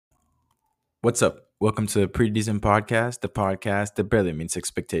What's up? Welcome to the Pretty Decent Podcast, the podcast that barely meets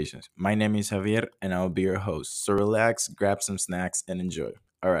expectations. My name is Javier, and I'll be your host. So relax, grab some snacks, and enjoy.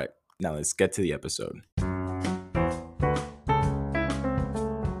 All right, now let's get to the episode.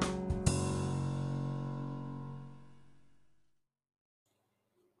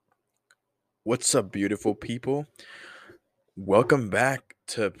 What's up, beautiful people? Welcome back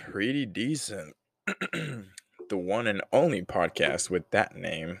to Pretty Decent, the one and only podcast with that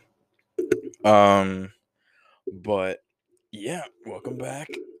name. Um, but yeah, welcome back.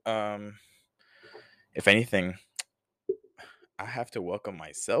 Um, if anything, I have to welcome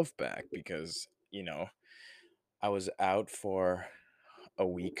myself back because I was out for a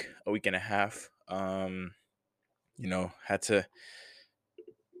week and a half. Had to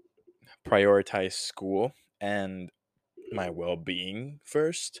prioritize school and my well-being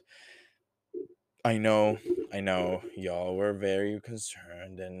first. I know y'all were very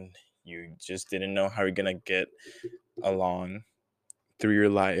concerned and you just didn't know how you're gonna get along through your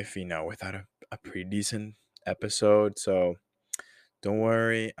life, without a pretty decent episode. So don't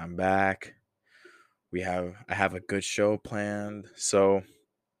worry, I'm back. I have a good show planned. So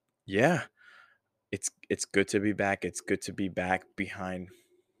yeah, it's good to be back. It's good to be back behind,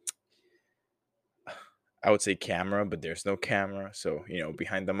 I would say, camera, but there's no camera. So,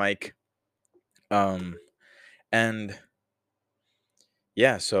 behind the mic. Um and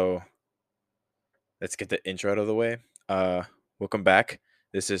yeah, so let's get the intro out of the way. Uh Welcome back.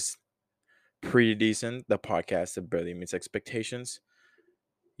 This is Pretty Decent, the podcast that barely meets expectations.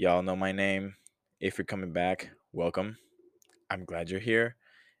 Y'all know my name. If you're coming back, welcome. I'm glad you're here.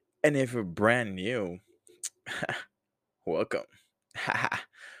 And if you're brand new, welcome.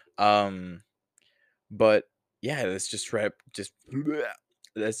 um but yeah, let's just wrap just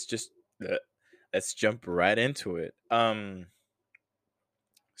let's just let's jump right into it.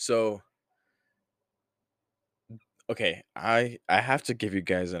 So okay, I have to give you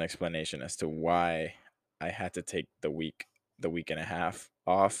guys an explanation as to why I had to take the week and a half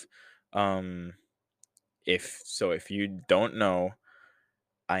off. Um if you don't know,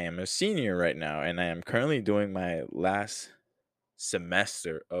 I am a senior right now and I am currently doing my last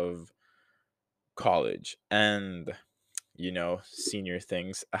semester of college. And senior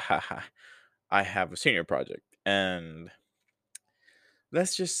things. I have a senior project, and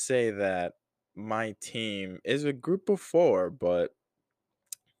let's just say that my team is a group of four, but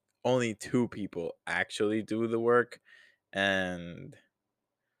only two people actually do the work. And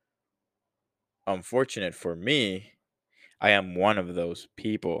unfortunate for me, I am one of those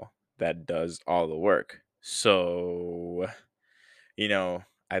people that does all the work. So,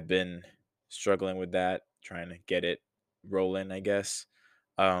 I've been struggling with that, trying to get it rolling, I guess.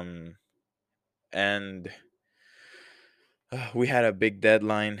 Um, and we had a big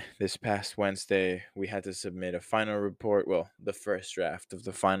deadline this past Wednesday. We had to submit a final report. Well, the first draft of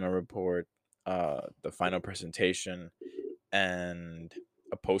the final report, the final presentation, and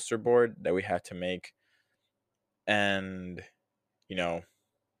a poster board that we had to make. And, you know,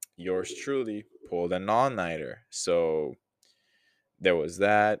 yours truly pulled an all nighter. So there was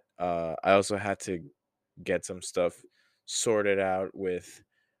that. I also had to get some stuff sorted out with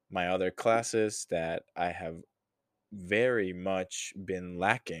my other classes that I have very much been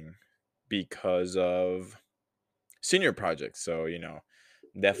lacking because of senior projects. So,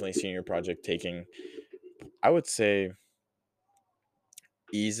 definitely senior project taking, I would say,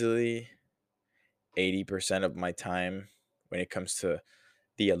 easily 80% of my time when it comes to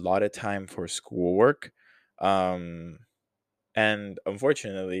the allotted time for schoolwork. Um, and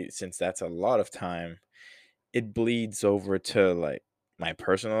unfortunately, since that's a lot of time, it bleeds over to like my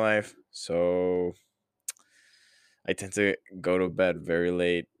personal life. So I tend to go to bed very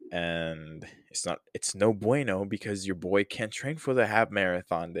late, and it's no bueno because your boy can't train for the half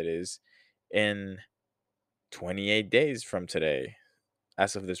marathon that is in 28 days from today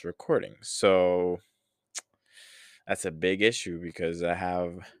as of this recording. So that's a big issue because I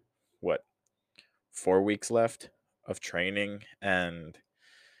have what, 4 weeks left of training, and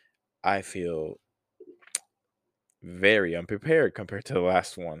I feel very unprepared compared to the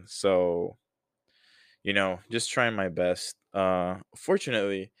last one. So, just trying my best.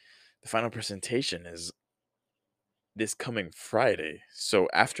 Fortunately, the final presentation is this coming Friday. So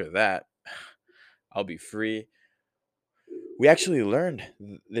after that, I'll be free. We actually learned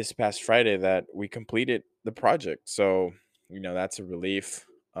this past Friday that we completed the project. So, that's a relief.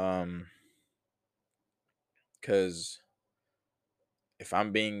 Cuz if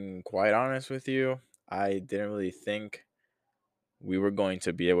I'm being quite honest with you, I didn't really think we were going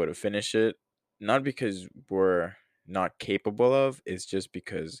to be able to finish it. Not because we're not capable of, it's just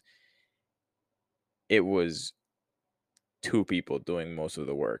because it was two people doing most of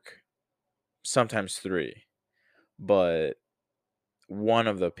the work, sometimes three. But one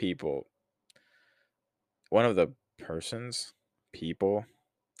of the people, one of the persons, people,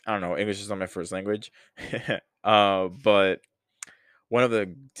 I don't know, English is not my first language. But one of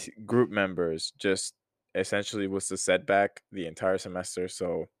the group members just essentially was the setback the entire semester.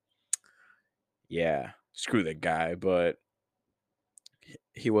 So yeah, screw the guy. But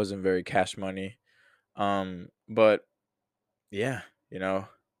he wasn't very cash money. But yeah, you know,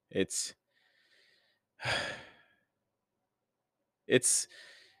 it's it's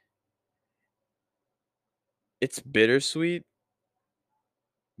it's bittersweet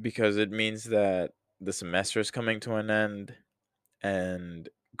because it means that the semester is coming to an end and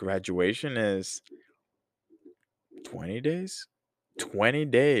graduation is 20 days? 20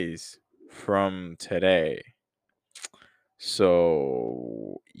 days from today.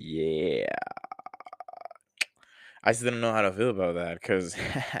 So, yeah. I still don't know how to feel about that because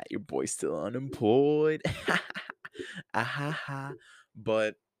your boy's still unemployed. Ahaha.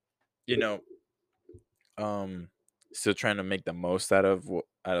 But, you know, um, still trying to make the most out of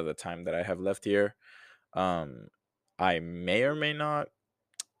out of the time that I have left here. Um, I may or may not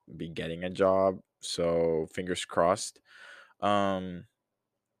be getting a job, so fingers crossed. Um,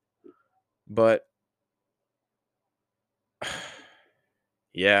 but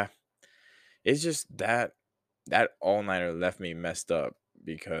yeah, it's just that all nighter left me messed up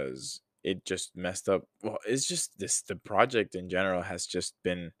because it just messed up. Well, it's just this the project in general has just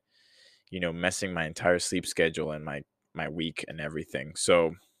been, messing my entire sleep schedule and my week and everything.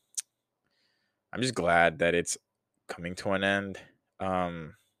 So I'm just glad that it's coming to an end.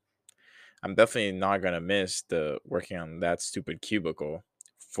 Um, I'm definitely not gonna miss the working on that stupid cubicle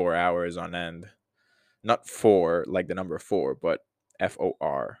 4 hours on end. Not four like the number four, but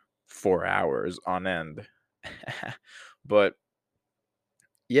FOR, 4 hours on end. But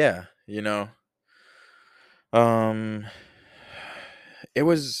yeah, um, it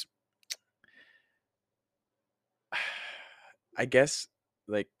was, I guess,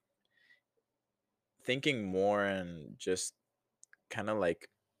 like thinking more and just kind of like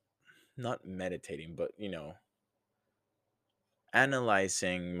not meditating, but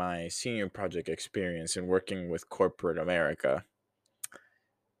analyzing my senior project experience and working with corporate America.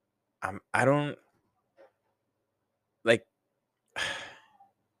 I don't like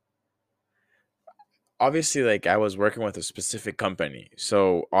obviously like I was working with a specific company.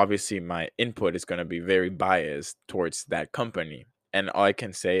 So obviously my input is going to be very biased towards that company. And all I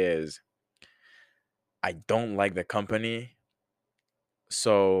can say is I don't like the company.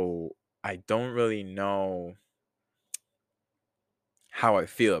 So I don't really know how I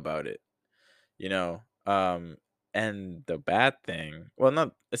feel about it, you know? And the bad thing, well,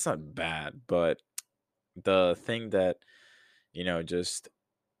 not, it's not bad, but the thing that, just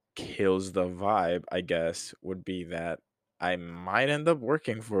kills the vibe, I guess, would be that I might end up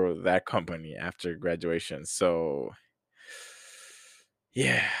working for that company after graduation. So,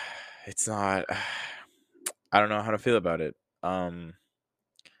 yeah, it's not, I don't know how to feel about it.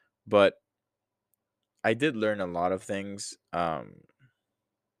 But I did learn a lot of things,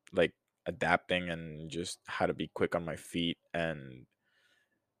 like adapting and just how to be quick on my feet and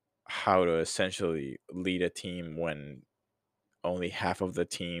how to essentially lead a team when only half of the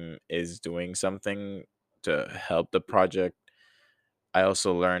team is doing something to help the project. I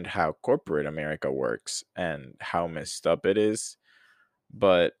also learned how corporate America works and how messed up it is.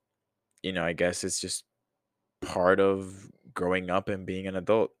 But, I guess it's just part of growing up and being an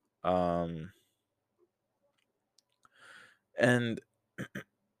adult. Um, and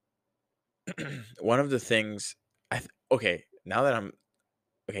one of the things okay, now that I'm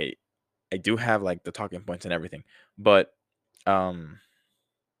okay, I do have like the talking points and everything, but um,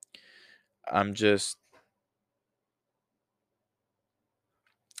 I'm just,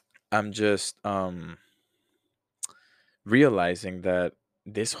 I'm just, realizing that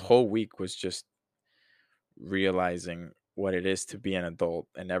this whole week was just realizing what it is to be an adult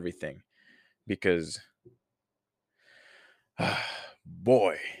and everything because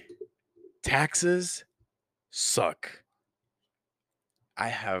boy, taxes suck. I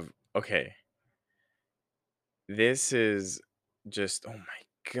have okay, this is just oh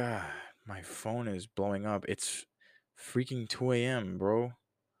my god, my phone is blowing up. It's freaking 2 a.m., bro.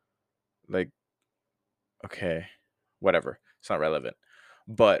 Like, okay, whatever. It's not relevant.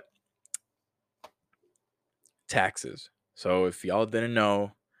 But taxes. So if y'all didn't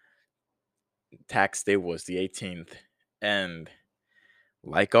know, tax day was the 18th. And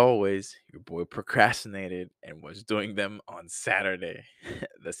like always, your boy procrastinated and was doing them on Saturday,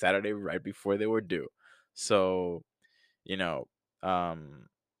 the Saturday right before they were due. So, you know, um,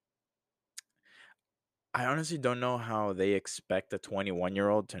 I honestly don't know how they expect a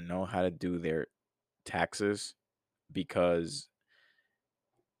 21-year-old to know how to do their taxes because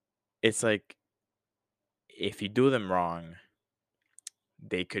it's like if you do them wrong,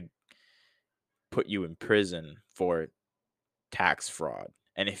 they could put you in prison for tax fraud.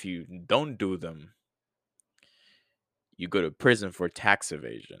 And if you don't do them, you go to prison for tax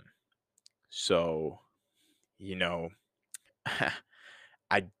evasion. So, you know,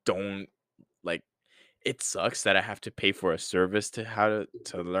 I don't like it sucks that I have to pay for a service to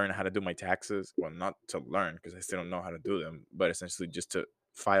learn how to do my taxes. Well, not to learn because I still don't know how to do them, but essentially just to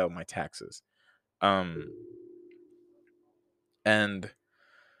file my taxes. Um and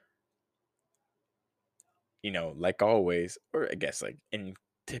like always, or I guess like in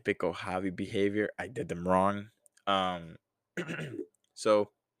typical hobby behavior, I did them wrong. Um so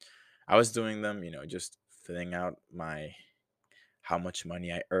I was doing them, just filling out my how much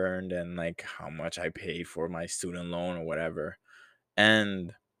money I earned and like how much I paid for my student loan or whatever.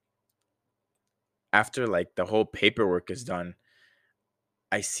 And after like the whole paperwork is done,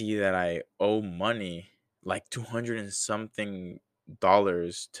 I see that I owe money like 200 and something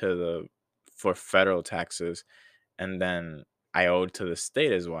dollars to the for federal taxes, and then I owed to the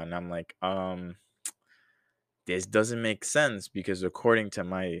state as well. And I'm like, this doesn't make sense because according to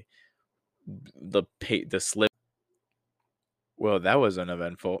the slip. Well, that was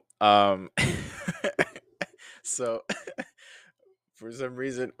uneventful. So for some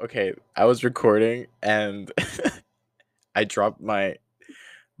reason, okay, I was recording and I dropped my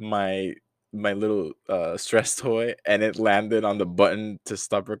my little stress toy and it landed on the button to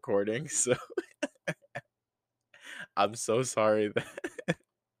stop recording. So I'm so sorry that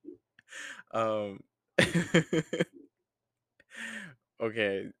um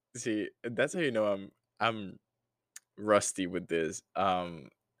okay, see, that's how you know I'm rusty with this.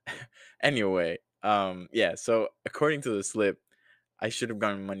 Anyway, yeah, so according to the slip, I should have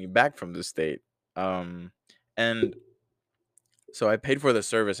gotten money back from the state. And so I paid for the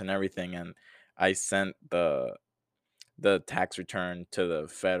service and everything, and I sent the tax return to the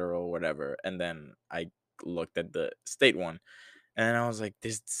federal whatever, and then I looked at the state one, and I was like,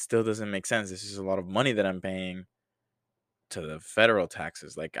 this still doesn't make sense. This is a lot of money that I'm paying to the federal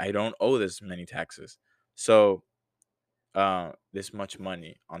taxes. Like I don't owe this many taxes. So this much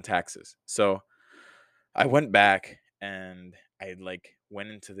money on taxes. So I went back and I like went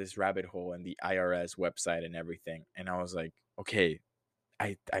into this rabbit hole in the IRS website and everything, and I was like, okay,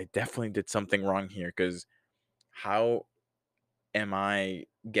 I definitely did something wrong here because how am I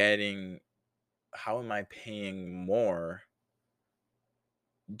getting how am I paying more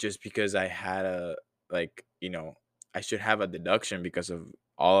just because I had a like, I should have a deduction because of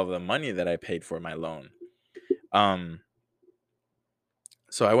all of the money that I paid for my loan. Um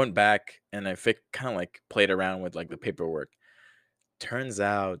so I went back and I kind of like played around with like the paperwork. Turns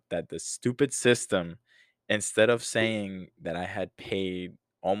out that the stupid system, instead of saying that I had paid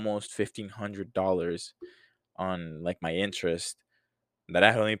almost $1,500 on like my interest, that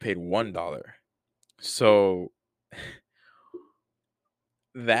I had only paid $1. So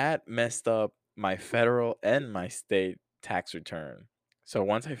that messed up my federal and my state tax return. So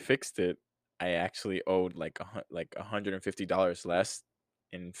once I fixed it, I actually owed like $150 less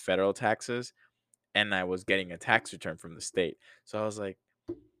in federal taxes, and I was getting a tax return from the state. So I was like,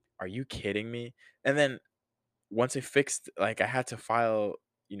 "Are you kidding me?" And then once I fixed, like, I had to file,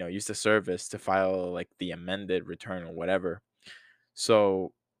 use the service to file like the amended return or whatever.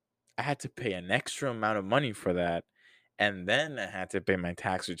 So I had to pay an extra amount of money for that, and then I had to pay my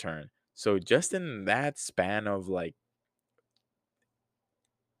tax return. So just in that span of like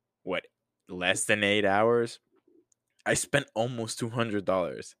what, less than 8 hours, I spent almost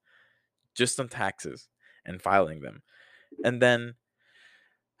 $200 just on taxes and filing them. And then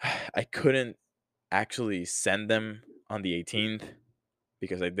I couldn't actually send them on the 18th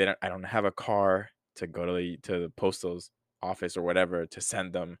because I don't have a car to go to the postal's office or whatever to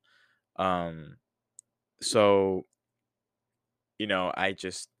send them. Um so I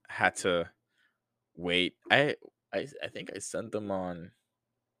just had to wait. I think I sent them on,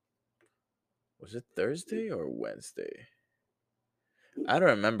 was it Thursday or Wednesday? I don't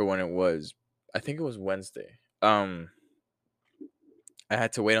remember when it was. I think it was Wednesday. I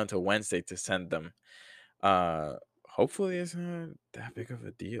had to wait until Wednesday to send them. Uh Hopefully it's not that big of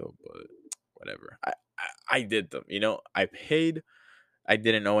a deal, but whatever. I did them. I paid. I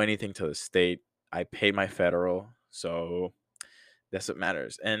didn't owe anything to the state. I paid my federal, so that's what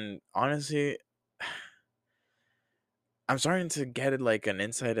matters. And honestly, I'm starting to get it like an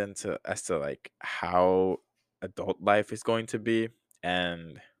insight into as to like how adult life is going to be,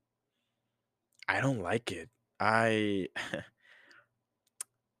 and I don't like it. I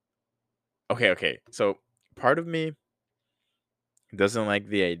okay. So part of me doesn't like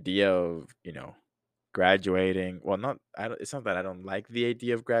the idea of, graduating. Well, not I don't it's not that I don't like the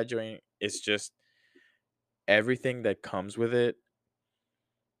idea of graduating. It's just everything that comes with it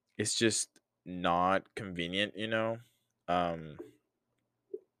is just not convenient. Um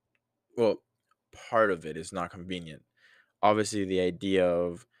well, part of it is not convenient. Obviously, the idea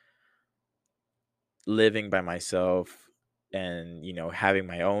of living by myself and, having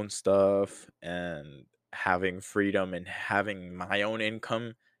my own stuff and having freedom and having my own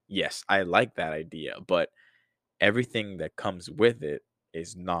income, yes, I like that idea, but everything that comes with it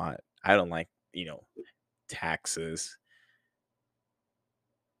is not. I don't like, taxes,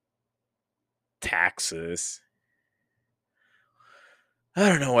 taxes. I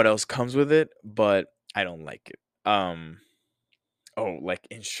don't know what else comes with it, but I don't like it. Oh, like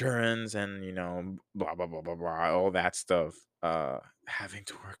insurance and, blah blah blah blah blah, all that stuff. Having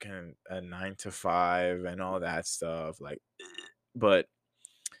to work in a 9 to 5 and all that stuff. Like, but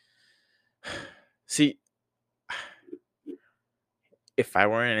see, if I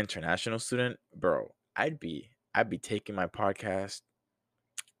were an international student, bro, I'd be taking my podcast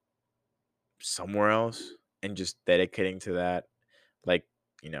somewhere else and just dedicating to that. Like,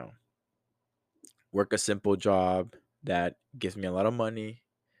 you know, work a simple job that gives me a lot of money.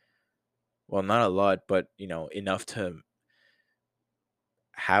 Well, not a lot, but enough to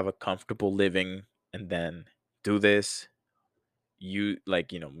have a comfortable living, and then do this. You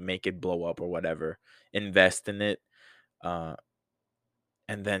like, make it blow up or whatever. Invest in it, uh,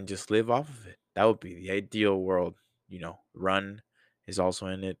 and then just live off of it. That would be the ideal world. Run is also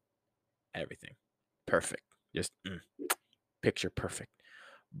in it. Everything perfect. Just picture perfect.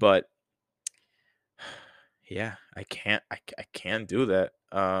 But yeah, I can't. I can't do that.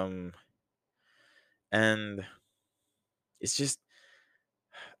 And it's just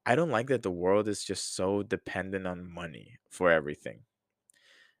I don't like that the world is just so dependent on money for everything.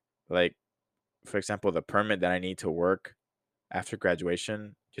 Like, for example, the permit that I need to work after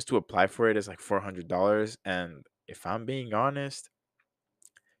graduation, just to apply for it is like $400. And if I'm being honest,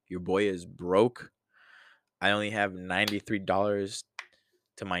 your boy is broke. I only have $93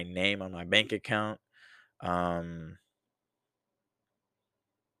 to my name on my bank account. Um,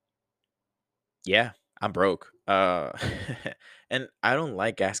 yeah, I'm broke. And I don't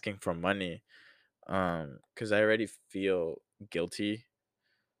like asking for money. Because I already feel guilty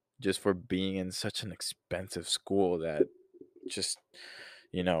just for being in such an expensive school that just,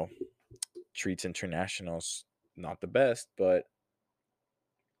 you know, treats internationals not the best, but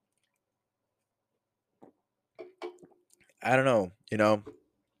I don't know.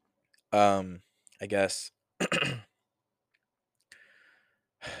 Um, I guess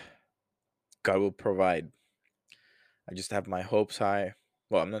God will provide. I just have my hopes high.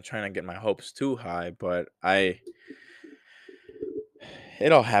 Well, I'm not trying to get my hopes too high, but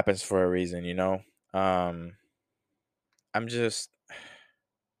it all happens for a reason. Um, I'm just,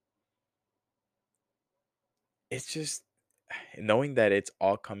 it's just knowing that it's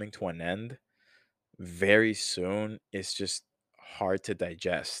all coming to an end very soon is just hard to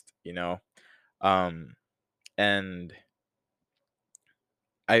digest. Um, and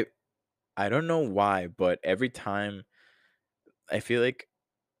I, I don't know why, but every time I feel like,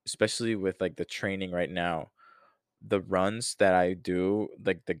 especially with like the training right now, the runs that I do,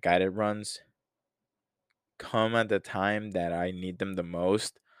 like the guided runs, come at the time that I need them the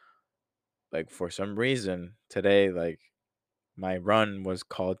most. Like for some reason today, like my run was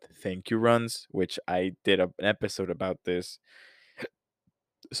called thank you runs, which I did an episode about this.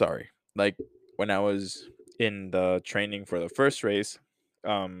 Sorry. Like when I was in the training for the first race,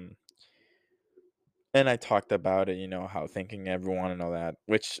 um, and I talked about it, how thanking everyone and all that,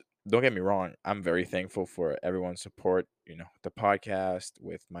 which don't get me wrong, I'm very thankful for everyone's support, the podcast,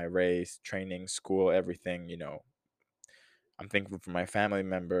 with my race, training, school, everything. I'm thankful for my family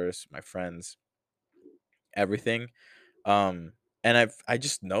members, my friends, everything. Um, and I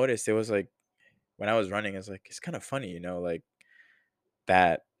just noticed it was like when I was running, it's like it's kind of funny, like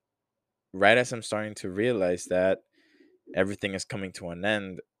that right as I'm starting to realize that everything is coming to an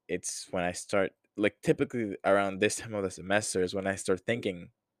end, it's when I start, like, typically around this time of the semester is when I start thinking,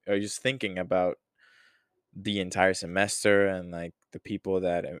 or just thinking about the entire semester and like the people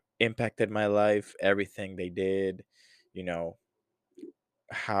that impacted my life, everything they did, you know,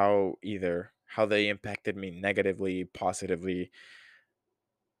 how they impacted me negatively, positively,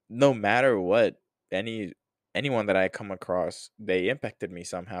 no matter what, any. anyone that I come across, they impacted me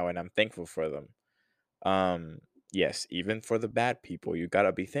somehow, and I'm thankful for them. Um, yes, even for the bad people, you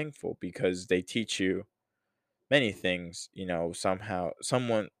gotta be thankful because they teach you many things. Somehow,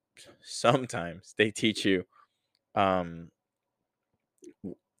 sometimes they teach you um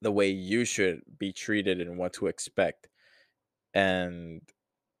the way you should be treated and what to expect, and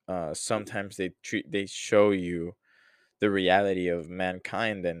sometimes they show you the reality of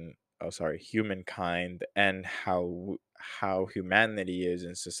mankind and, oh sorry, humankind, and how humanity is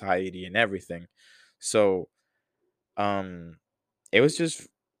in society and everything. So um it was just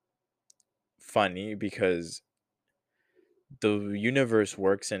funny because the universe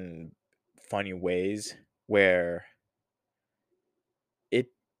works in funny ways where it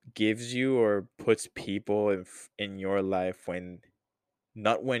gives you or puts people in your life when,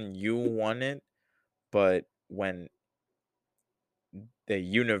 not when you want it, but when the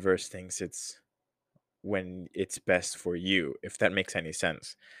universe thinks it's when it's best for you, if that makes any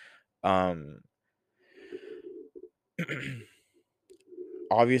sense. Um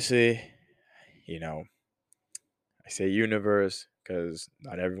Obviously, you know, I say universe because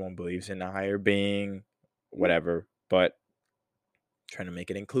not everyone believes in a higher being, whatever, but trying to make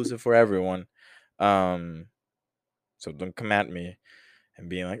it inclusive for everyone. Um, so don't come at me and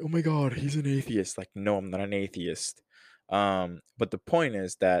being like, "Oh my God, he's an atheist." Like, no, I'm not an atheist. But the point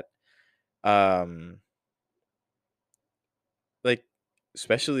is that, um, like,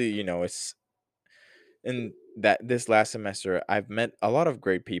 especially, it's in that this last semester, I've met a lot of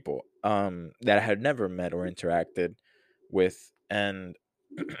great people, that I had never met or interacted with, and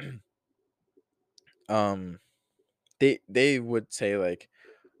um, they would say like,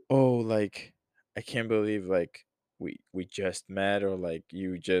 "Oh, like, I can't believe like we just met," or like,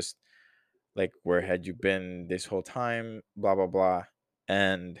 "You just like, where had you been this whole time?" Blah blah blah.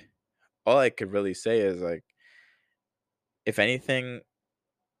 And all I could really say is like, if anything,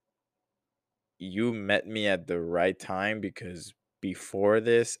 you met me at the right time because before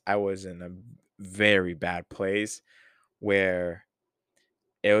this, I was in a very bad place where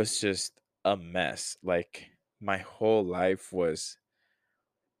it was just a mess. Like, my whole life was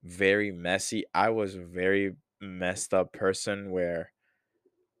very messy. I was a very messed up person where,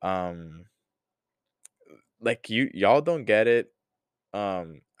 um like, y'all don't get it,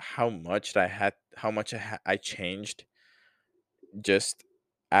 how much I changed just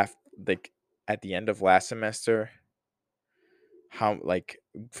after, like, at the end of last semester, how, like,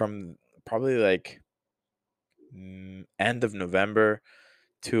 from probably like, end of November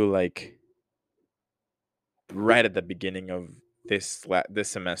to like right at the beginning of this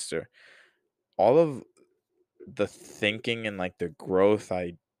semester, all of the thinking and like the growth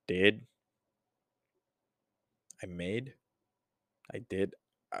did I made I did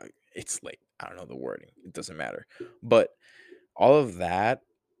it's like, I don't know the wording, it doesn't matter, but all of that,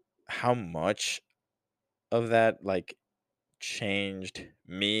 how much of that like changed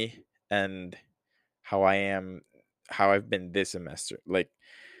me, and how I am, how I've been this semester. Like,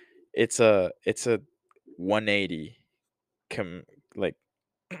 it's a 180, com like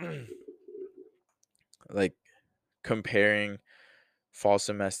like comparing fall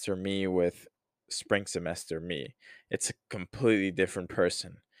semester me with spring semester me. It's a completely different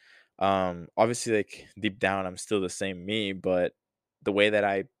person. Obviously, like, deep down I'm still the same me, but the way that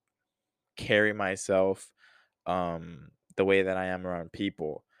I carry myself, the way that I am around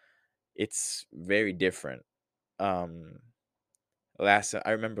people, it's very different. Um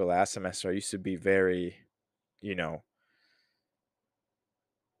I remember last semester I used to be very, you know,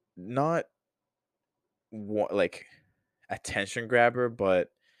 not like attention grabber,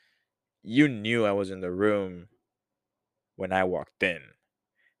 but you knew I was in the room when I walked in.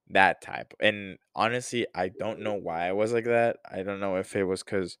 That type. And honestly, I don't know why I was like that. I don't know if it was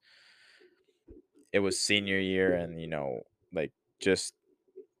cuz it was senior year and, like, just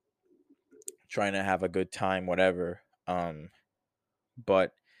trying to have a good time, whatever.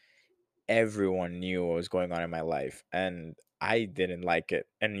 But everyone knew what was going on in my life, and I didn't like it.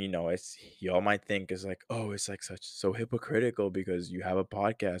 And, it's, y'all might think it's like, "Oh, it's like such so hypocritical because you have a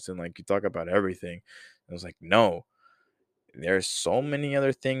podcast and like you talk about everything." I was like, "No, there's so many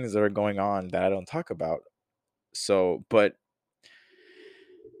other things that are going on that I don't talk about." So, but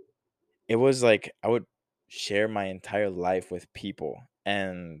it was like I would share my entire life with people,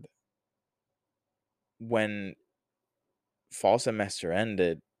 and when fall semester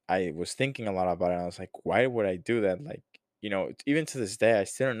ended, I was thinking a lot about it. I was like, why would I do that? Like, even to this day, I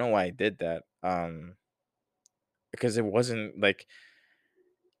still don't know why I did that. Because it wasn't like,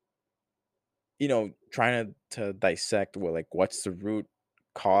 trying to dissect, what's the root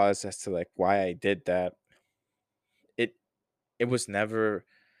cause as to like why I did that. it was never,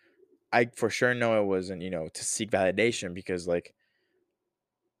 I for sure know it wasn't, to seek validation because like,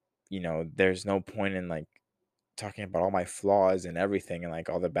 there's no point in like talking about all my flaws and everything and like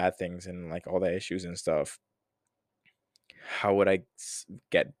all the bad things and like all the issues and stuff. How would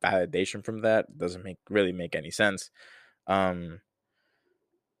get validation from that? Doesn't make any sense. Um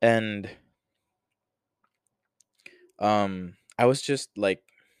and I was just like,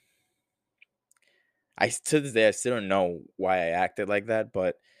 to this day I still don't know why I acted like that,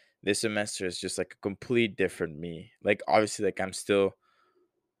 but this semester is just like a complete different me. Like obviously like I'm still,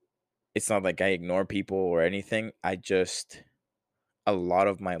 it's not like I ignore people or anything. I just, a lot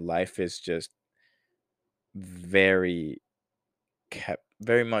of my life is just very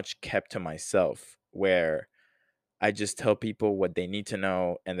very much kept to myself, where I just tell people what they need to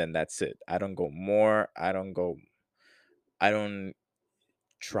know and then that's it. I don't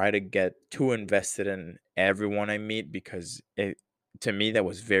try to get too invested in everyone I meet because to me that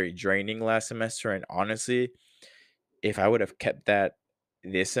was very draining last semester, and honestly, if I would have kept that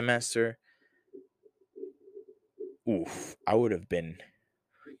this semester, oof, I would have been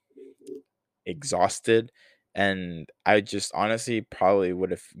exhausted, and I just honestly probably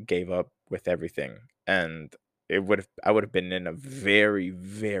would have gave up with everything, and I would have been in a very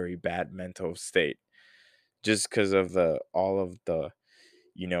very bad mental state just because of the all of the,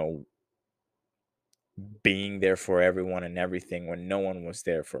 you know being there for everyone and everything when no one was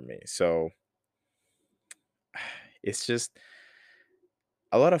there for me. So it's just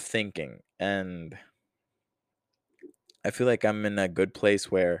a lot of thinking, and I feel like I'm in a good place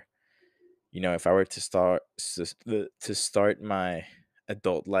where, if I were to start my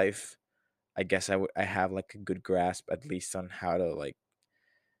adult life, I guess I have like a good grasp at least on how to like,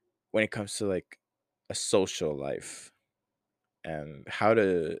 when it comes to like a social life and how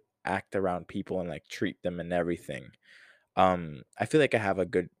to act around people and like treat them and everything. I feel like I have a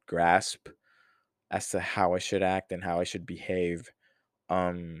good grasp as to how I should act and how I should behave.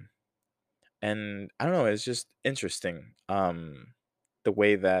 Um and I don't know, it's just interesting. The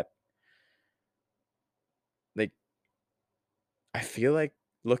way that, like, I feel like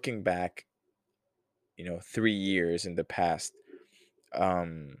looking back, 3 years in the past,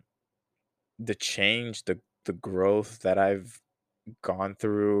 um the change, the growth that I've gone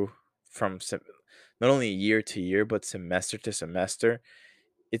through from not only year to year but semester to semester,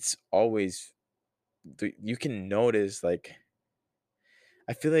 it's always, you can notice like,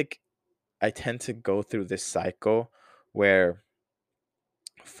 I feel like I tend to go through this cycle where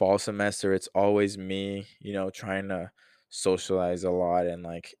fall semester it's always me, trying to socialize a lot and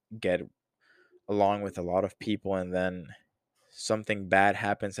like get along with a lot of people, and then something bad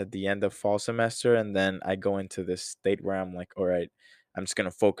happens at the end of fall semester and then I go into this state where I'm like, all right, I'm just going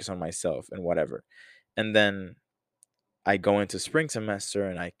to focus on myself and whatever. And then I go into spring semester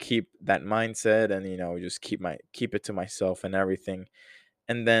and I keep that mindset and just keep it to myself and everything.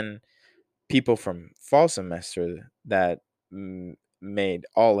 And then people from fall semester that made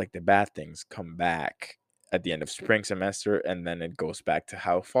all like the bad things come back at the end of spring semester, and then it goes back to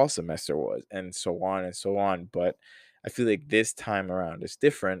how fall semester was, and so on and so on. But I feel like this time around is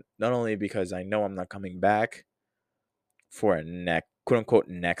different, not only because I know I'm not coming back for a quote unquote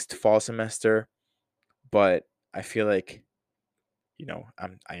next fall semester, but I feel like,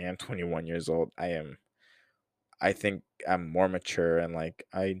 I am 21 years old. I think I'm more mature and like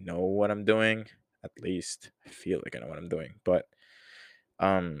I know what I'm doing. At least I feel like I know what I'm doing. But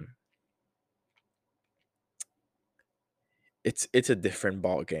um it's a different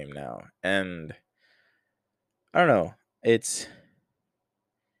ball game now. And I don't know. It's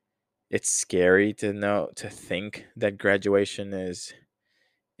scary to think that graduation is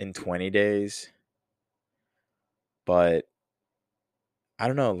in 20 days, but I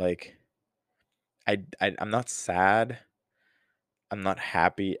don't know, like I'm not sad. I'm not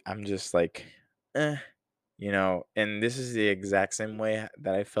happy. I'm just like, eh, and this is the exact same way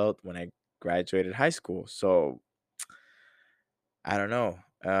that I felt when I graduated high school. So I don't know.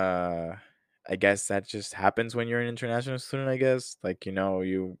 I guess that just happens when you're an international student, I guess. Like,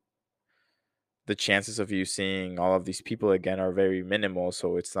 the chances of you seeing all of these people again are very minimal.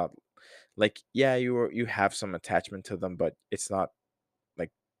 So it's not like, yeah, you have some attachment to them, but it's not like,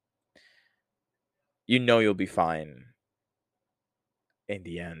 you'll be fine in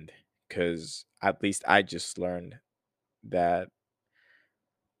the end. Cause at least I just learned that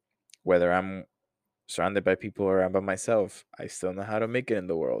whether I'm surrounded by people or I'm by myself, I still know how to make it in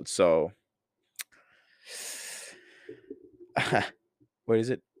the world. So what is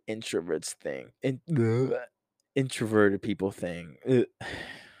it? Introverts thing. Introverted people thing. Ugh.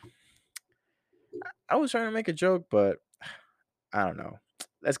 I was trying to make a joke, but I don't know.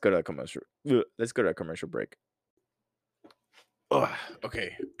 Let's go to a commercial. Let's go to a commercial break. Ugh,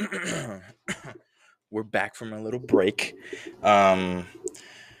 okay. We're back from a little break. Um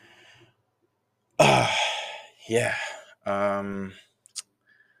uh, yeah. Um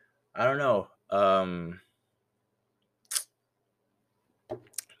I don't know.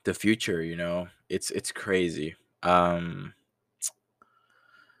 The future, it's crazy. Um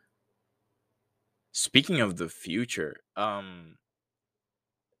Speaking of the future,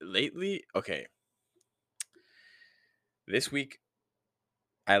 lately, okay, this week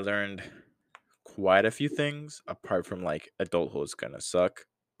I learned quite a few things apart from like adulthood's gonna suck,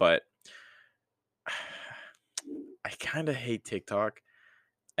 but I kind of hate TikTok.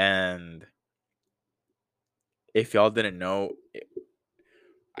 And if y'all didn't know,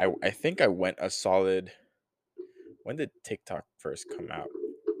 I think I went a solid. When did TikTok first come out?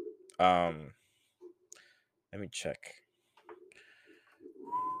 Um, Let me check.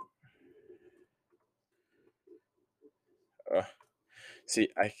 Uh, See,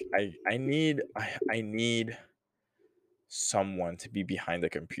 I need someone to be behind the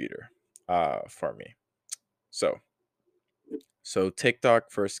computer, for me. So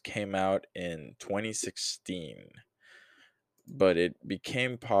TikTok first came out in 2016, but it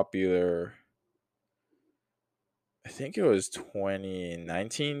became popular. I think it was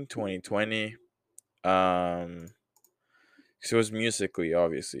 2019, 2020. Um, so it was musically,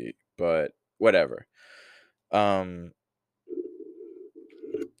 obviously, but whatever. Um,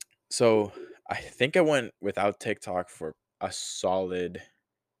 so I think I went without TikTok for a solid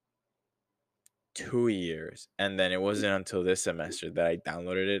 2 years, and then it wasn't until this semester that I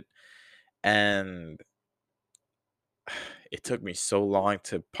downloaded it, and it took me so long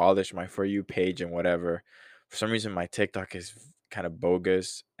to polish my For You page and whatever. For some reason, my TikTok is kind of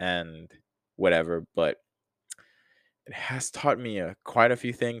bogus and whatever, but it has taught me quite a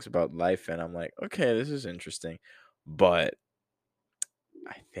few things about life, and I'm like, okay, this is interesting, but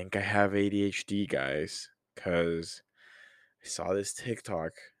I think I have ADHD, guys, because I saw this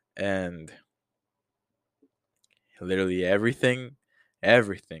TikTok and literally everything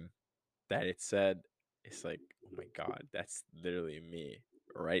that it said, it's like, oh my god, that's literally me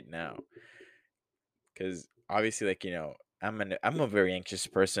right now. Because obviously, like, I'm a very anxious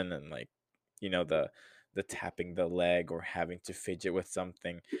person, and like, the tapping the leg or having to fidget with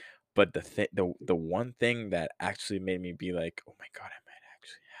something. But the one thing that actually made me be like, oh my god, I might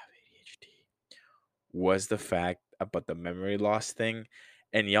actually have ADHD, was the fact about the memory loss thing.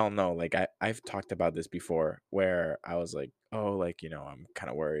 And y'all know, like, I've talked about this before, where I was like, oh, like, I'm kind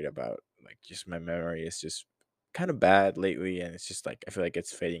of worried about, like, just my memory is just kind of bad lately, and it's just like I feel like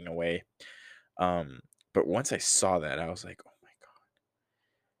it's fading away. um but once I saw that, I was like, oh my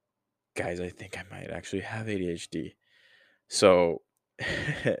god, guys, I think I might actually have ADHD. So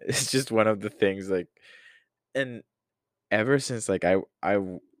it's just one of the things, like, and ever since, like, I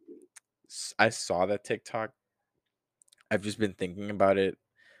saw that TikTok, I've just been thinking about it,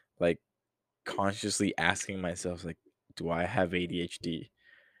 like, consciously asking myself, like, do I have ADHD?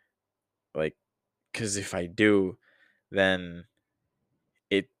 Like, because if I do, then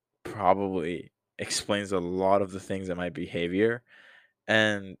it probably explains a lot of the things in my behavior.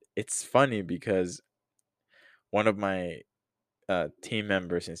 And it's funny because one of my team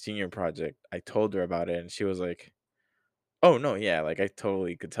members in senior project, I told her about it, and she was like, "Oh no, yeah, like I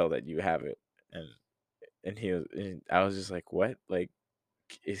totally could tell that you have it." And and I was just like, "What? Like,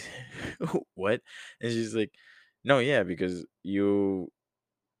 is, what?" And she's like, "No, yeah, because you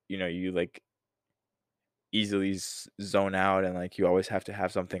like easily zone out, and like you always have to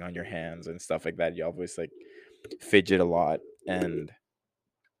have something on your hands and stuff like that. You always like fidget a lot." And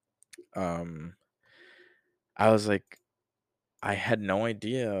um I was like, I had no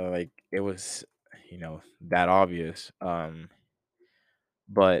idea, like, it was, that obvious.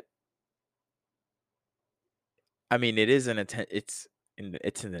 But I mean, it is it's in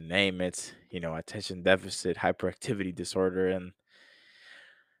the name. It's, attention deficit hyperactivity disorder, and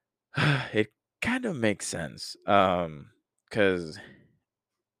it kind of makes sense. Cuz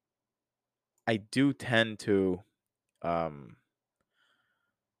I do tend to um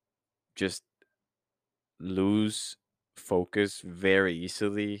just lose focus very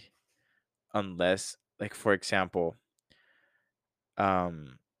easily, unless, like, for example,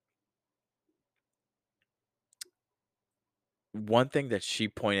 um one thing that she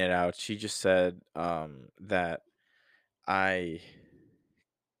pointed out, she just said that I,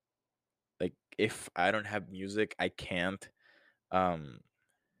 like, if I don't have music, I can't um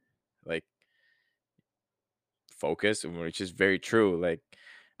like focus, which is very true. Like,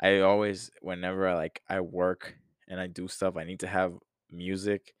 I always, whenever I work and I do stuff, I need to have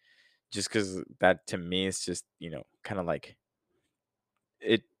music just because that to me is just, kind of like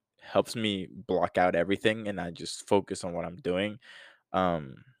it helps me block out everything and I just focus on what I'm doing.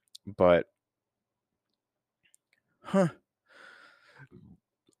 Um, but, huh,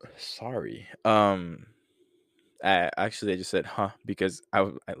 sorry. I just said, huh, because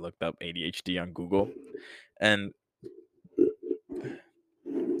I looked up ADHD on Google and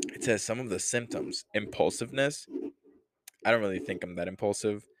it says some of the symptoms impulsiveness. I don't really think I'm that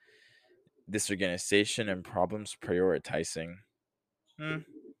impulsive. Disorganization and problems prioritizing. Hmm,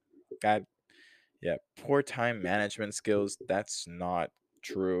 God, yeah. Poor time management skills. That's not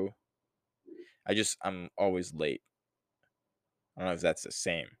true. I'm always late. I don't know if that's the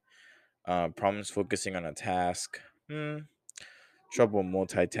same. Problems focusing on a task. Hmm, trouble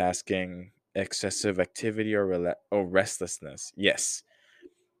multitasking. Excessive activity or restlessness. Yes,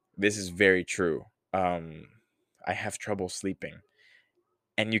 this is very true. Um, I have trouble sleeping,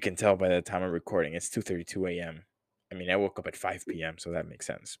 and you can tell by the time I'm recording, it's 2:32 a.m. I mean, I woke up at 5 p.m., so that makes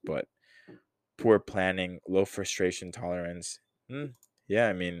sense. But poor planning, low frustration tolerance. Yeah,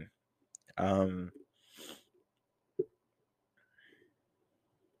 I mean, um,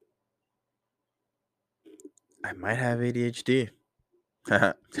 I might have ADHD.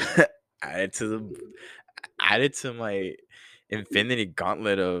 added to the added to my infinity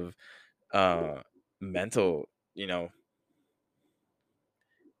gauntlet of uh mental, you know,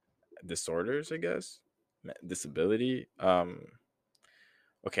 disorders, I guess. Disability.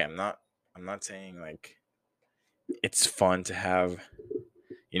 Okay, I'm not saying like it's fun to have,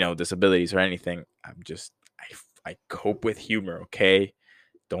 disabilities or anything. I cope with humor, okay?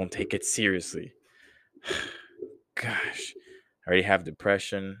 Don't take it seriously. Gosh, I already have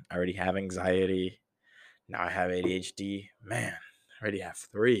depression. I already have anxiety. Now I have ADHD. Man, I already have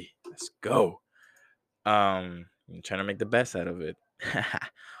three. Let's go. I'm trying to make the best out of it.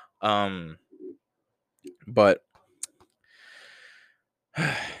 um, but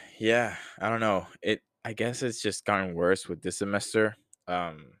yeah, I don't know. I guess it's just gotten worse with this semester.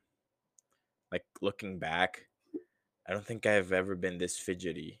 Um, like looking back, I don't think I've ever been this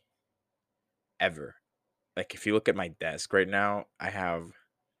fidgety ever. Like if you look at my desk right now, I have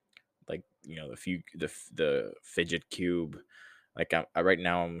like the fidget cube. Like I right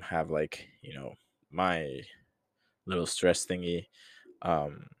now I'm have like my little stress thingy.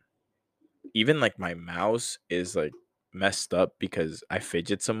 Um, even like my mouse is like messed up because I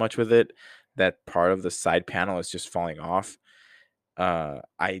fidget so much with it that part of the side panel is just falling off.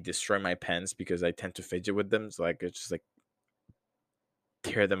 I destroy my pens because I tend to fidget with them, so I could just like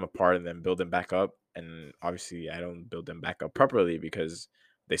tear them apart and then build them back up. And obviously, I don't build them back up properly because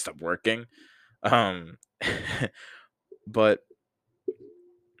they stop working. Um, but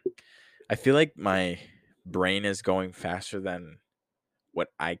I feel like my brain is going faster than what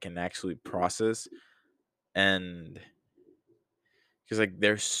I can actually process, and because like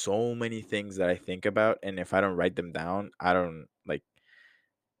there's so many things that I think about, and if I don't write them down, I don't like.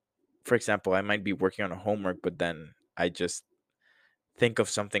 For example, I might be working on a homework, but then I just think of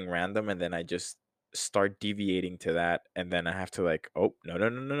something random and then I just start deviating to that and then I have to like, oh, no, no,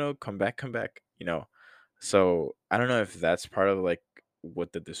 no, no, no, come back, So I don't know if that's part of like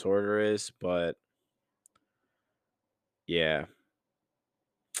what the disorder is, but yeah.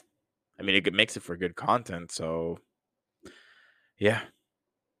 I mean it makes it for good content, so yeah.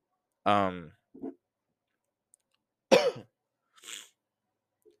 Um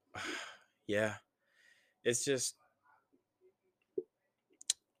yeah. It's just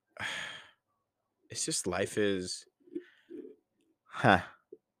it's just life is huh.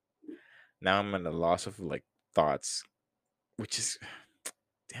 Now I'm in a loss of like thoughts, which is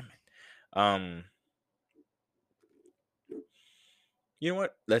damn it. You know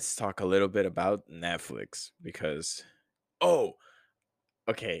what? Let's talk a little bit about Netflix because oh,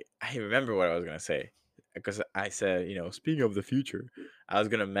 okay, I remember what I was gonna say because I said, speaking of the future, I was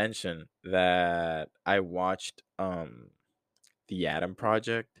gonna mention that I watched the Atom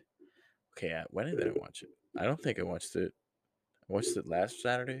Project. Okay, when did I watch it? I don't think I watched it. I watched it last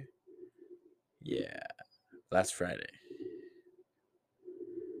Saturday. Yeah, last Friday.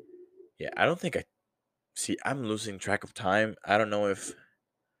 Yeah, I don't think I see. I'm losing track of time. I don't know if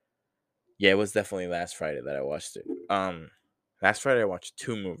yeah, it was definitely last Friday that I watched it. Last Friday I watched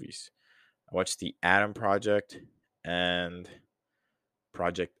two movies. I watched the Atom Project and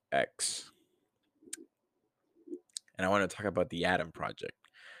Project X. And I want to talk about the Atom Project.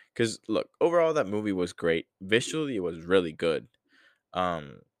 Because look, overall that movie was great. Visually it was really good.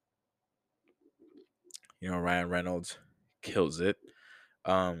 Um, Ryan Reynolds kills it.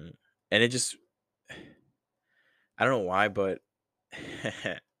 Um, and it just I don't know why, but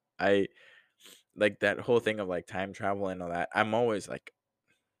I like that whole thing of like time travel and all that. I'm always like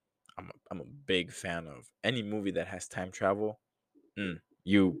I'm a big fan of any movie that has time travel.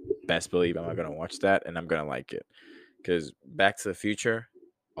 You best believe I'm not gonna watch that and I'm gonna like it. Because Back to the Future,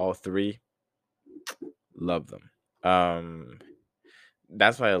 all three, love them.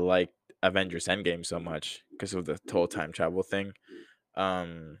 That's why I like Avengers Endgame so much because of the whole time travel thing.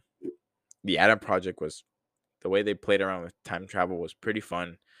 Um, the Adam Project was the way they played around with time travel was pretty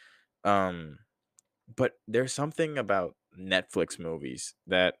fun. Um, but there's something about Netflix movies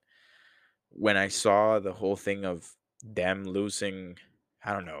that when I saw the whole thing of them losing,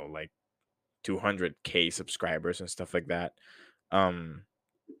 I don't know, like 200K subscribers and stuff like that, um,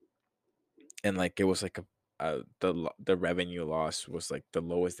 and like it was like the revenue loss was like the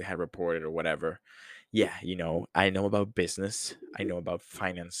lowest they had reported or whatever. Yeah, I know about business, I know about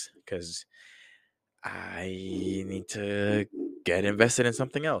finance because I need to get invested in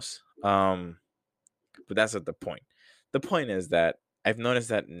something else. But that's not the point. The point is that I've noticed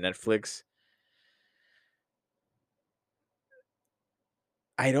that Netflix,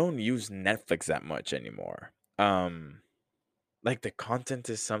 I don't use Netflix that much anymore. Like the content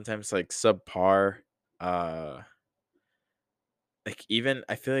is sometimes like subpar. Uh like even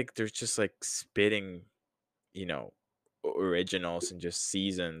I feel like there's just like spitting, you know, originals and just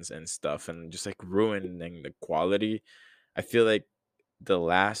seasons and stuff and just like ruining the quality. I feel like the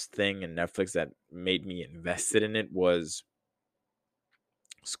last thing in Netflix that made me invested in it was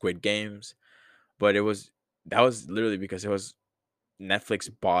Squid Games, but that was literally because it was Netflix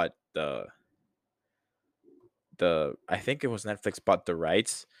bought the I think it was Netflix bought the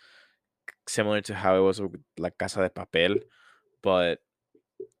rights, similar to how it was with La Casa de Papel. But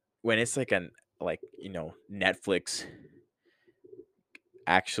when it's like Netflix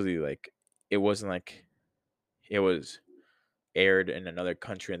actually like it wasn't like it was aired in another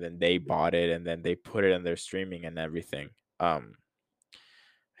country and then they bought it and then they put it in their streaming and everything. Um,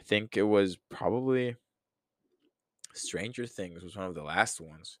 I think it was probably Stranger Things was one of the last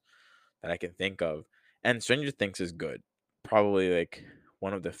ones that I can think of, and Stranger Things is good. Probably like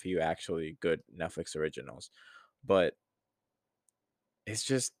one of the few actually good Netflix originals, but it's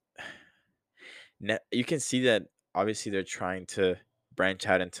just you can see that obviously they're trying to branch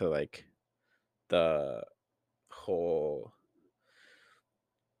out into like the whole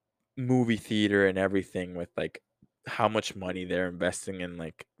movie theater and everything with like how much money they're investing in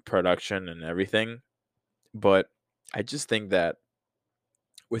like production and everything. But I just think that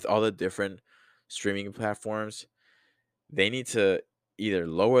with all the different streaming platforms, they need to either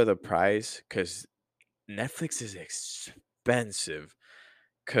lower the price because Netflix is expensive.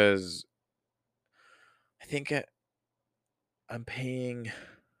 Because I think I'm paying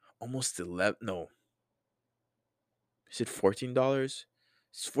almost 11. No, is it $14?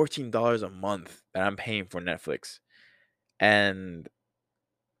 It's $14 a month that I'm paying for Netflix. And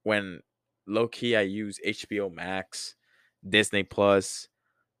when low key I use HBO Max, Disney Plus,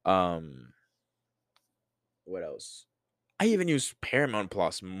 um, what else? I even use Paramount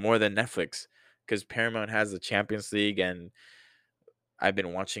Plus more than Netflix because Paramount has the Champions League, and I've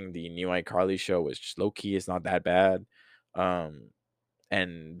been watching the new iCarly show, which low key is not that bad. Um,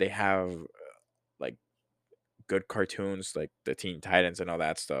 and they have like good cartoons like the Teen Titans and all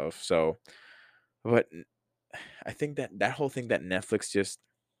that stuff. So, but I think that that whole thing that Netflix just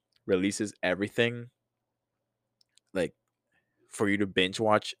releases everything like for you to binge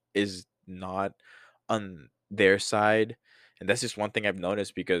watch is not on their side. And that's just one thing I've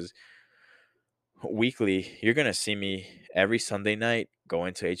noticed because weekly, you're gonna see me every Sunday night go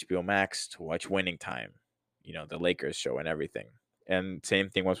into HBO Max to watch Winning Time, the Lakers show and everything. And same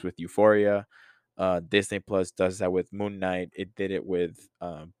thing was with Euphoria. Disney Plus does that with Moon Knight. It did it with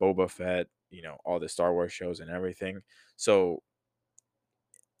Boba Fett. All the Star Wars shows and everything. So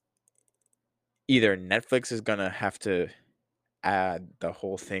either Netflix is gonna have to add the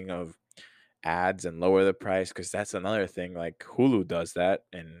whole thing of ads and lower the price because that's another thing. Like Hulu does that,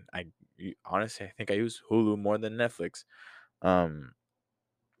 and honestly I think I use Hulu more than Netflix. Um,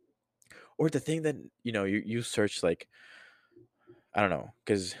 or the thing that you search like I don't know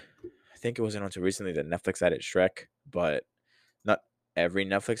because I think it wasn't until recently that Netflix added Shrek, but not every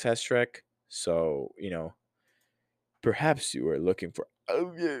Netflix has Shrek. So perhaps you were looking for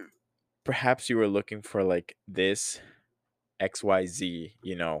perhaps you were looking for like this XYZ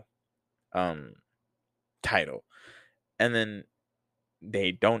um title, and then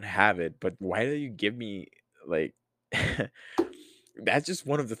they don't have it. But why do you give me like? That's just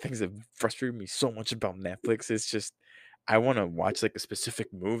one of the things that frustrated me so much about Netflix. It's just I want to watch like a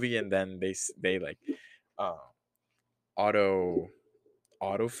specific movie, and then they like uh auto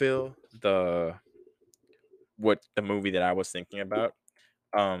autofill the movie that I was thinking about.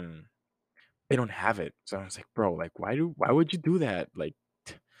 Um, they don't have it, so I was like, bro, like, why would you do that? Like,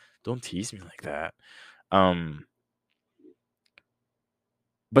 don't tease me like that. Um,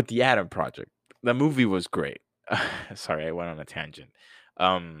 but the Adam Project, the movie was great. Sorry, I went on a tangent.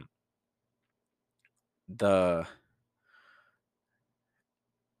 Um, the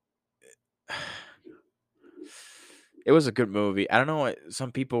it was a good movie. I don't know.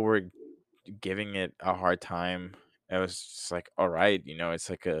 Some people were giving it a hard time. It was just like, all right,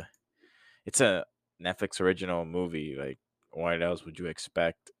 it's a Netflix original movie. Like, what else would you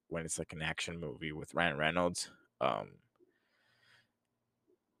expect when it's like an action movie with Ryan Reynolds?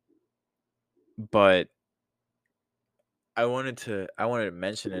 But I wanted to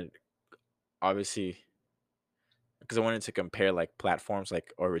mention it obviously because I wanted to compare like platforms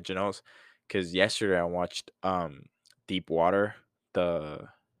like originals. Because yesterday I watched Deep Water, the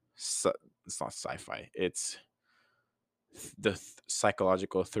sci- it's not sci-fi, it's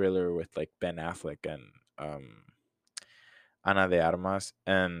psychological thriller with like Ben Affleck and um Ana de Armas,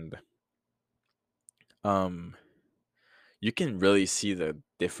 and um you can really see the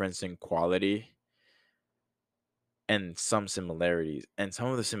difference in quality and some similarities. And some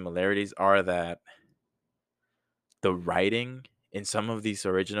of the similarities are that the writing in some of these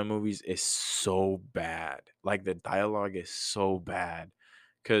original movies is so bad. Like the dialogue is so bad.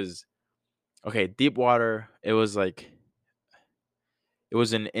 Cause okay, Deep Water, it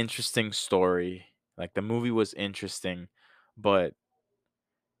was an interesting story. Like the movie was interesting, but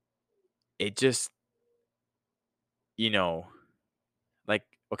it just, you know, like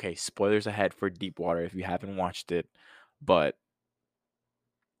okay, spoilers ahead for Deep Water if you haven't watched it, but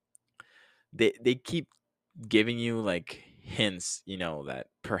they keep giving you like hints, that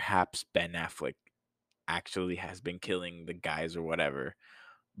perhaps Ben Affleck actually has been killing the guys or whatever.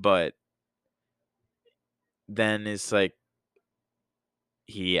 But then it's like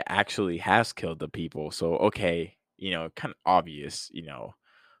he actually has killed the people. So okay, kind of obvious,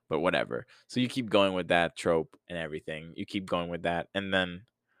 but whatever. So you keep going with that trope and everything. You keep going with that. And then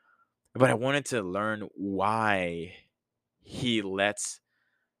but I wanted to learn why he lets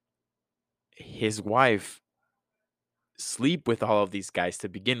his wife sleep with all of these guys to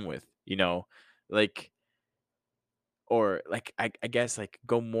begin with, like or like I guess like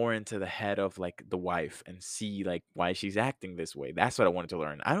go more into the head of like the wife and see like why she's acting this way. That's what I wanted to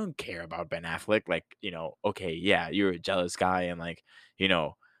learn. I don't care about Ben Affleck. Like, okay, yeah, you're a jealous guy and like, you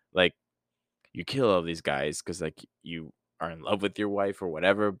know, like you kill all these guys because like you are in love with your wife or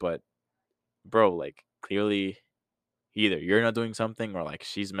whatever. But bro, like clearly either you're not doing something or like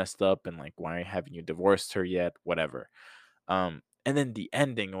she's messed up and like why haven't you divorced her yet? Whatever. And then the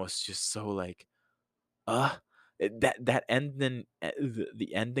ending was just so like uh, that ending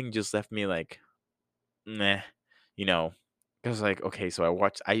the ending just left me like, "Meh," you know? Cause like, okay, so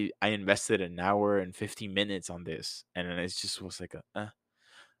I invested an hour and 50 minutes on this, and then it just was like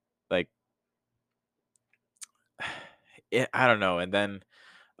like, I don't know, and then,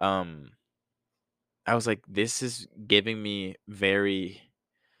 um, I was like, "This is giving me very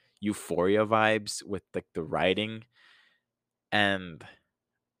Euphoria vibes with, like, the writing," and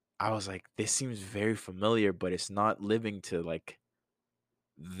I was like, "This seems very familiar, but it's not living to, like,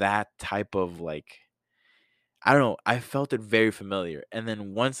 that type of, like." I don't know, I felt it very familiar, and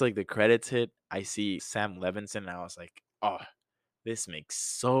then once, like, the credits hit, I see Sam Levinson, and I was like, "Oh, this makes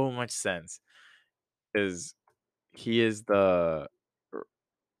so much sense because he is the r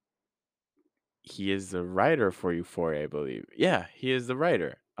he is the writer for Euphoria, I believe." Yeah, he is the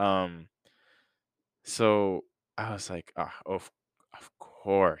writer, so I was like, "Ah, of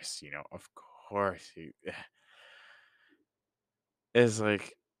course, of course he." It's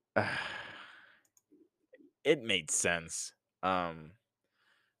like, it made sense,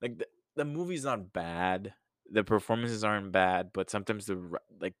 like, the movie's not bad, the performances aren't bad, but sometimes the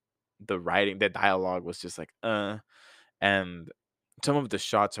writing, the dialogue was just like, and some of the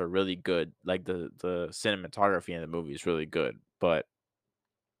shots are really good, like, the cinematography in the movie is really good, but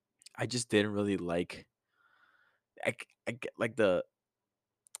I just didn't really like I get like, the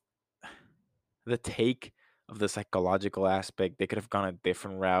take of the psychological aspect, they could have gone a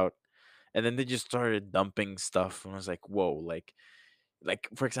different route, and then they just started dumping stuff, and I was like, "Whoa," like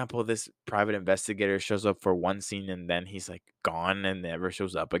for example, this private investigator shows up for one scene and then he's like gone and never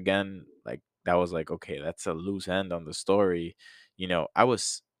shows up again. Like that was like, okay, that's a loose end on the story. I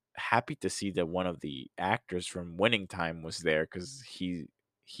was happy to see that one of the actors from Winning Time was there because he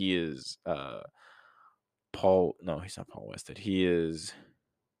is Paul. No, he's not Paul Westhead. He is,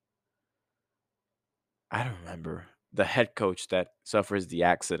 I don't remember. the head coach that suffers the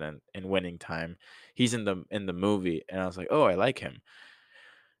accident in Winning Time. He's in the movie, and I was like, oh, I like him.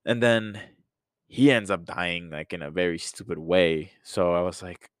 And then he ends up dying like in a very stupid way. So I was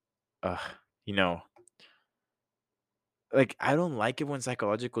like, uh, you know, like I don't like it when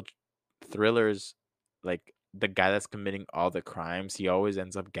psychological thrillers, like the guy that's committing all the crimes, he always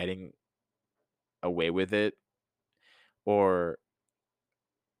ends up getting away with it. Or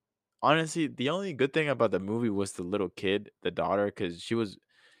honestly, the only good thing about the movie was the little kid, the daughter, because she's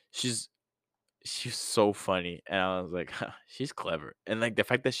she's so funny, and I was like, she's clever, and like the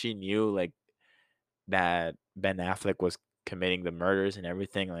fact that she knew like that Ben Affleck was committing the murders and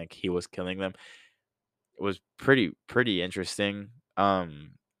everything, like he was killing them, was pretty interesting.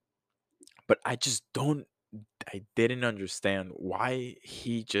 But I didn't understand why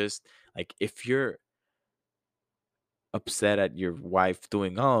he just like if you're upset at your wife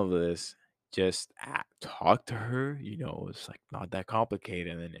doing all of this, just talk to her. It's like not that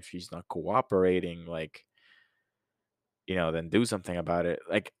complicated. And then if she's not cooperating, like then do something about it.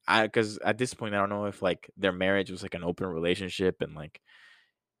 Like because at this point, I don't know if like their marriage was like an open relationship and like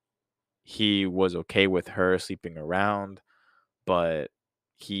he was okay with her sleeping around, but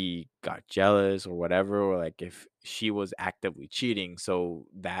he got jealous or whatever, or like if she was actively cheating, so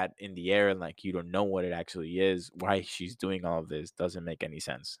that in the air and like you don't know what it actually is, why she's doing all of this doesn't make any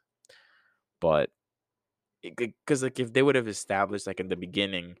sense. But because like if they would have established like in the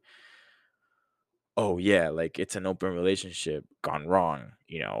beginning, oh yeah, like it's an open relationship gone wrong,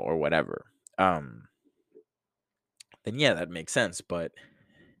 or whatever, um then yeah, that makes sense. But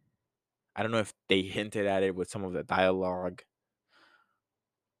I don't know if they hinted at it with some of the dialogue,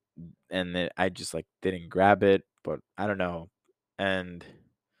 and then I just like didn't grab it, but I don't know. And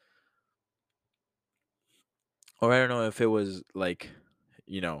or I don't know if it was like,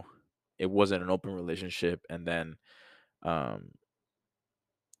 you know, it wasn't an open relationship, and then um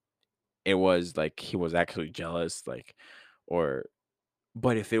it was like he was actually jealous, like, or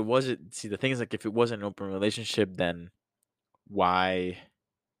but if it wasn't, see, the thing is like if it wasn't an open relationship, then why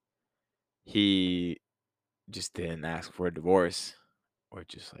he just didn't ask for a divorce, or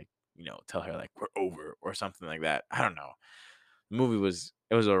just like, tell her like we're over or something like that. I don't know. The movie was,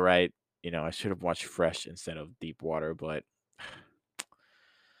 it was all right. I should have watched Fresh instead of Deep Water, but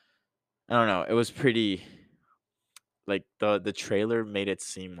I don't know. It was pretty, like the trailer made it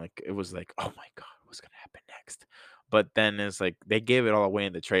seem like it was like, oh my god, what's gonna happen next? But then it's like they gave it all away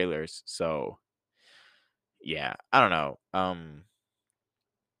in the trailers. So yeah, I don't know.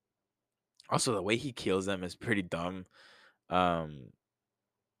 Also the way he kills them is pretty dumb. Um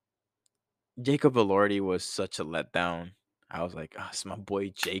Jacob Elordi was such a letdown. I was like, oh, it's my boy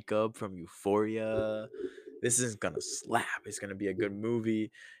Jacob from Euphoria. This is gonna slap. It's gonna be a good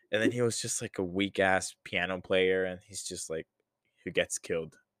movie. And then he was just like a weak ass piano player, and he's just like who gets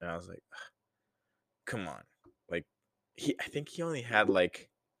killed. And I was like, come on. Like I think he only had like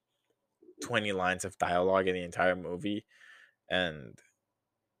 20 lines of dialogue in the entire movie. And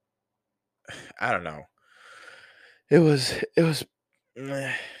I don't know. It was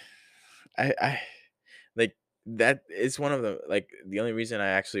meh. I like that is one of the, like, the only reason I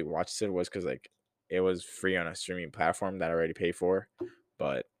actually watched it was because like it was free on a streaming platform that I already paid for.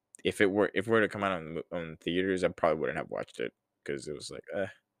 But if it were to come out on theaters, I probably wouldn't have watched it because it was like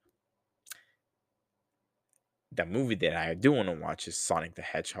the movie that I do want to watch is Sonic the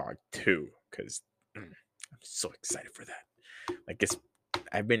Hedgehog 2, because I'm so excited for that. Like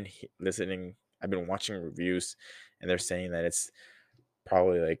I've been listening, I've been watching reviews, and they're saying that it's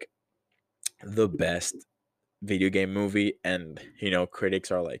probably like the best video game movie, and critics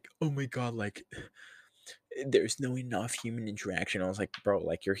are like, oh my god, like there's no enough human interaction. I was like, bro,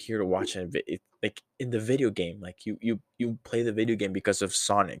 like you're here to watch like in the video game, like you play the video game because of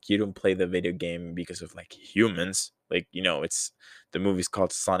Sonic. You don't play the video game because of like humans. Like it's, the movie's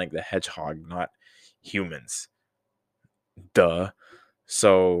called Sonic the Hedgehog, not humans. Duh.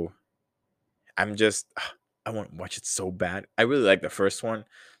 So I'm just I want to watch it so bad. I really like the first one.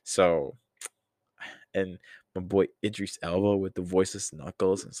 So, and my boy Idris Elba with the voice of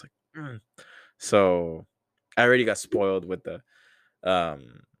Knuckles, and it's like so I already got spoiled with the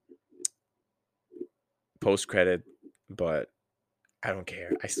um post credit, but I don't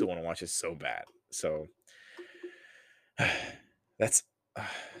care. I still want to watch it so bad. So that's uh,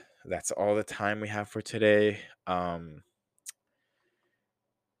 that's all the time we have for today.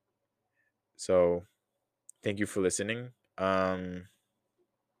 So thank you for listening.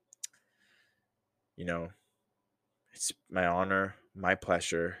 You know, it's my honor, my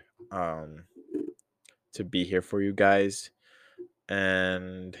pleasure, to be here for you guys.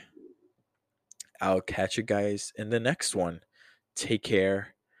 And I'll catch you guys in the next one. Take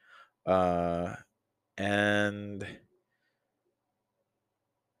care. Uh, and,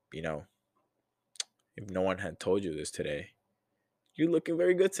 you know, if no one had told you this today, you're looking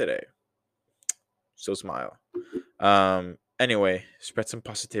very good today. So smile. Anyway, spread some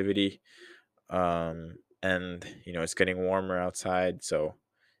positivity. And, it's getting warmer outside. So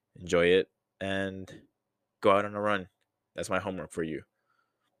enjoy it and go out on a run. That's my homework for you.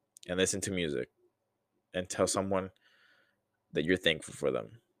 And listen to music and tell someone that you're thankful for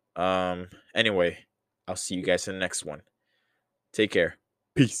them. Anyway, I'll see you guys in the next one. Take care.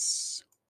 Peace.